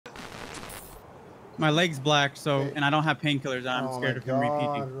My leg's black, so Okay. and I don't have painkillers. I'm scared of him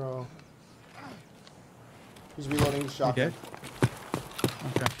repeating. Bro. He's reloading the shotgun.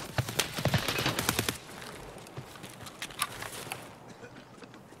 Okay.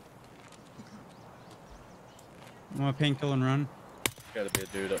 I'm gonna painkiller and run. Gotta be a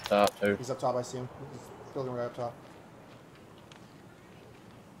dude up top too. He's up top, I see him. He's building right up top.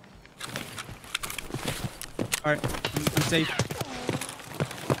 Alright, I'm safe.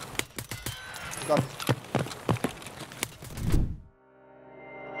 Got him.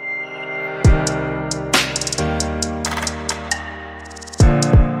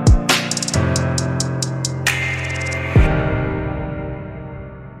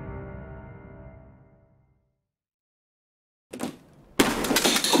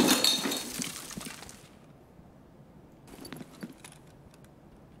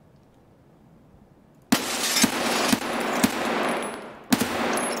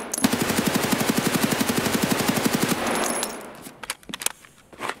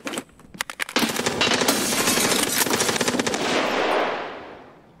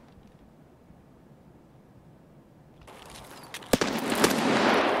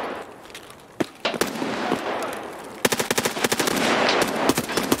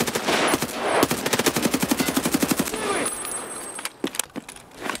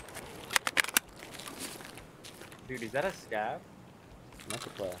 Dude, is that a scav? That's a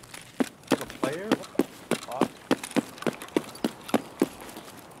player. That's a player? What the fuck?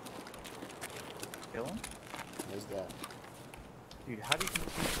 Kill him? Where's that? Dude, how do you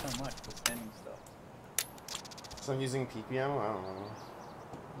compete so much with standing stuff? So I'm using PP ammo? I don't know.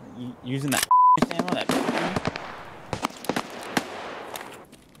 You using that ammo? That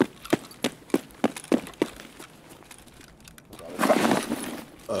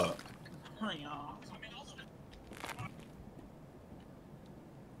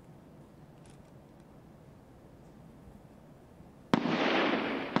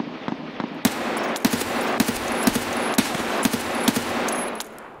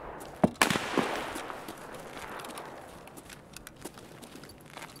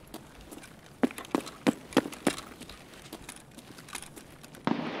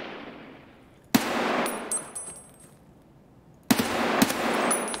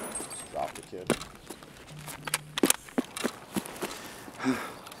Drop the kid.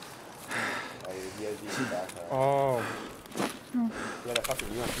 Oh, he had a backpack. Oh. He had a fucking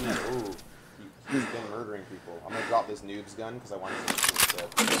UMP. Ooh. He's been murdering people. I'm gonna drop this noob's gun because I want to see instead.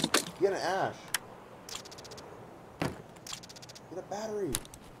 Get an ash. Get a battery.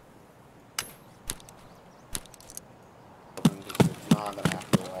 It's not gonna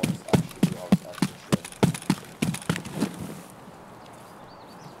have to do all this extra shit.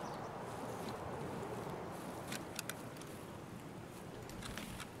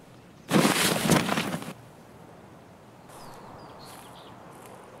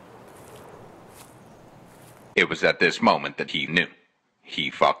 It was at this moment that he knew.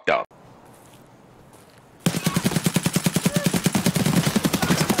 He fucked up.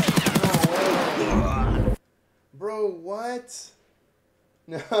 No way. Bro, what?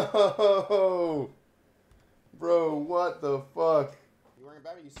 No. Bro, what the fuck? You wearing a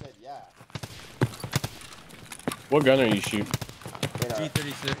battery? You said yeah. What gun are you shooting?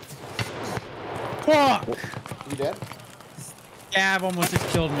 G36. Fuck! You dead? Scav almost just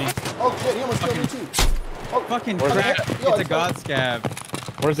killed me. Oh shit, he almost killed me too. Oh, Fucking Where's crap. he It's a god scab.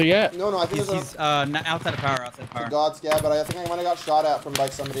 Where's he at? No, I think He's outside of power, outside of a power. god scab, but I think I might have got shot at from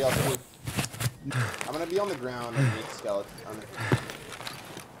like somebody else too. I'm gonna be on the ground underneath the skeleton.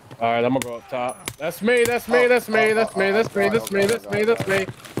 Alright, I'm gonna go up top. That's me, that's me, that's me, that's me, that's me, that's me, that's me, that's me.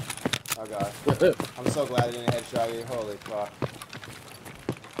 Oh god. I'm so glad I didn't headshot you. Holy fuck.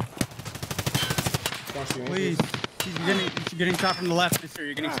 Don't shoot me. Please. You're getting shot from the left, mister.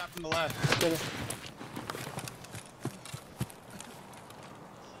 You're getting shot from the left.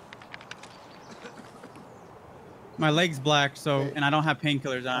 My leg's black, so and I don't have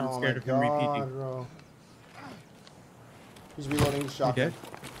painkillers. I'm scared of him repeating. Bro. He's reloading the shotgun.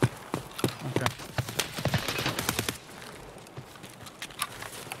 Okay.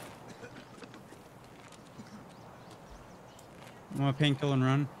 I'm gonna painkiller and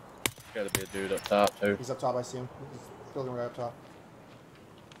run. Gotta be a dude up top too. He's up top, I see him. He's building right up top.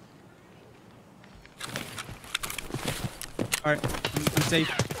 Alright, I'm safe.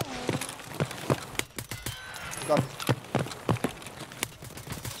 Got him.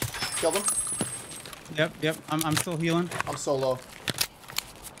 Killed him. Yep. I'm still healing. I'm so low.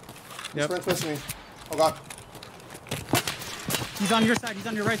 He's sprint pushing me. Oh god. He's on your side. He's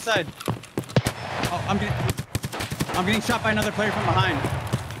on your right side. Oh, I'm getting shot by another player from behind.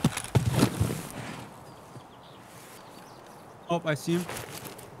 Oh, I see him.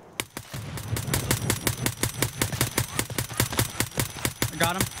 I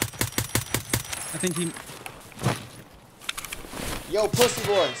got him. I think he... Yo, pussy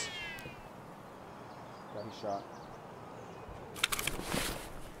boys. Got him shot.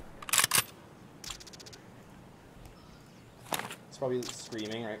 He's probably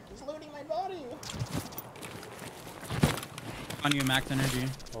screaming, right? He's looting my body. On you, max energy.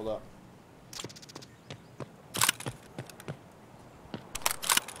 Hold up.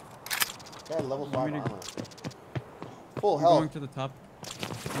 Got level 5 armor. Full I'm health. going to the top.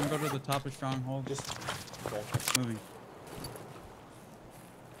 I'm gonna go to the top of stronghold. Just okay. Moving.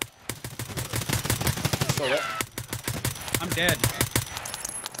 So what? I'm dead.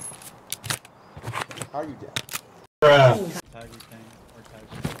 How are you dead? Tag thing or tag.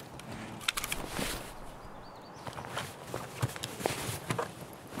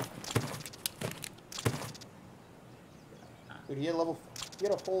 Dude, he had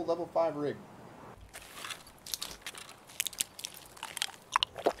a whole level 5 rig.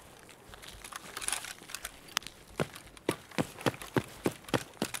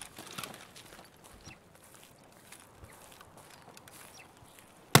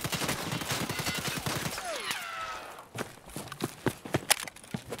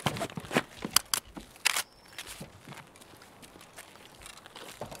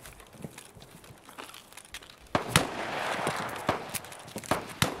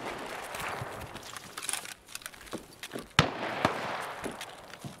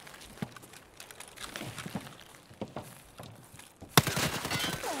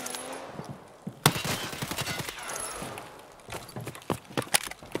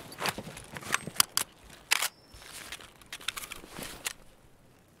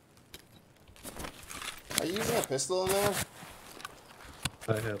 Are you using a pistol in there?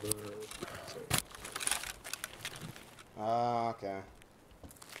 I have a... Ah, okay.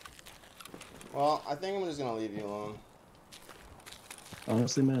 Well, I think I'm just gonna leave you alone.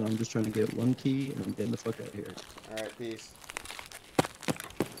 Honestly, man, I'm just trying to get one key and I'm getting the fuck out of here. Alright, peace.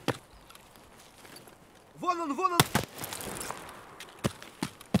 Вон он, вон он!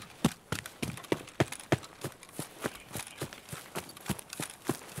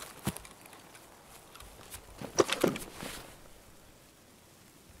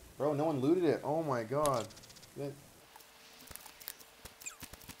 Bro, no one looted it. Oh my god.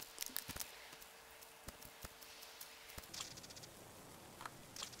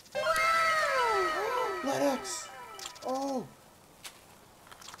 LEDX! Oh!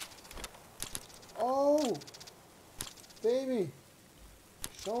 Oh! Baby!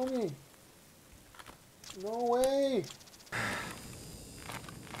 Show me! No way!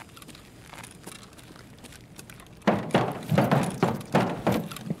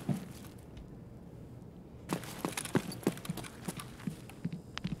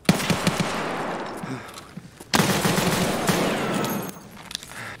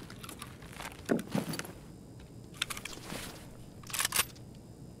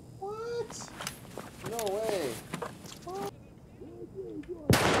 What? No way. What?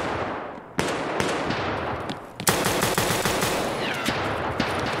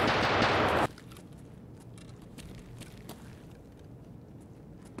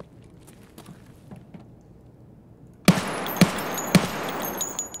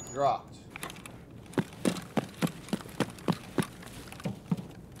 Dropped.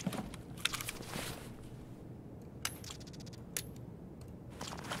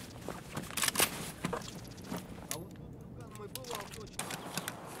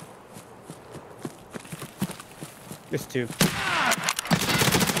 There's two.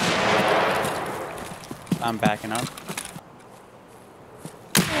 I'm backing up.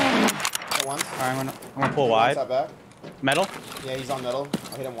 Hit once. Alright, I'm gonna pull Hit wide. once, back. Metal. Yeah, he's on metal.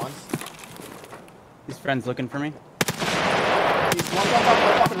 I hit him once. His friend's looking for me. He's one on top of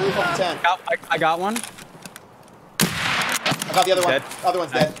the fucking roof of the tent. I got one. I got the other one. Dead. The other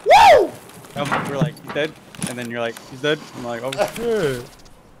one's Nice. dead. Woo! We're like, he's dead. And then you're like, he's dead. I'm like, oh shit.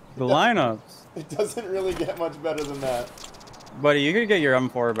 The lineups. It doesn't really get much better than that. Buddy, you could get your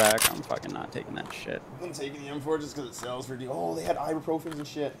M4 back. I'm fucking not taking that shit. I'm taking the M4 just because it sells for deal. Oh, they had ibuprofens and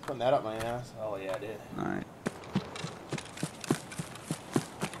shit. Putting that up my ass. Oh yeah, I did. Alright.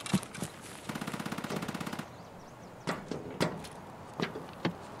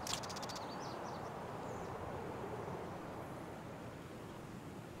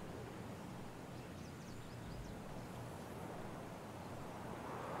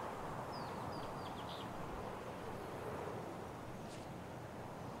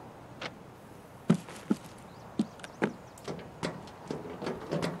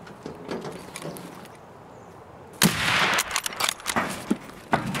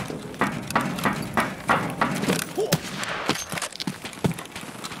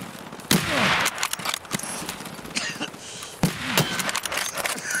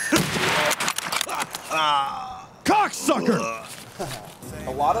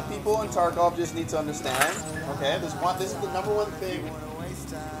 A lot of people in Tarkov just need to understand, okay? This is the number one thing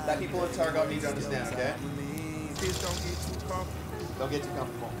that people in Tarkov need to understand, okay? Don't get too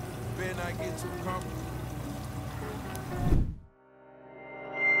comfortable.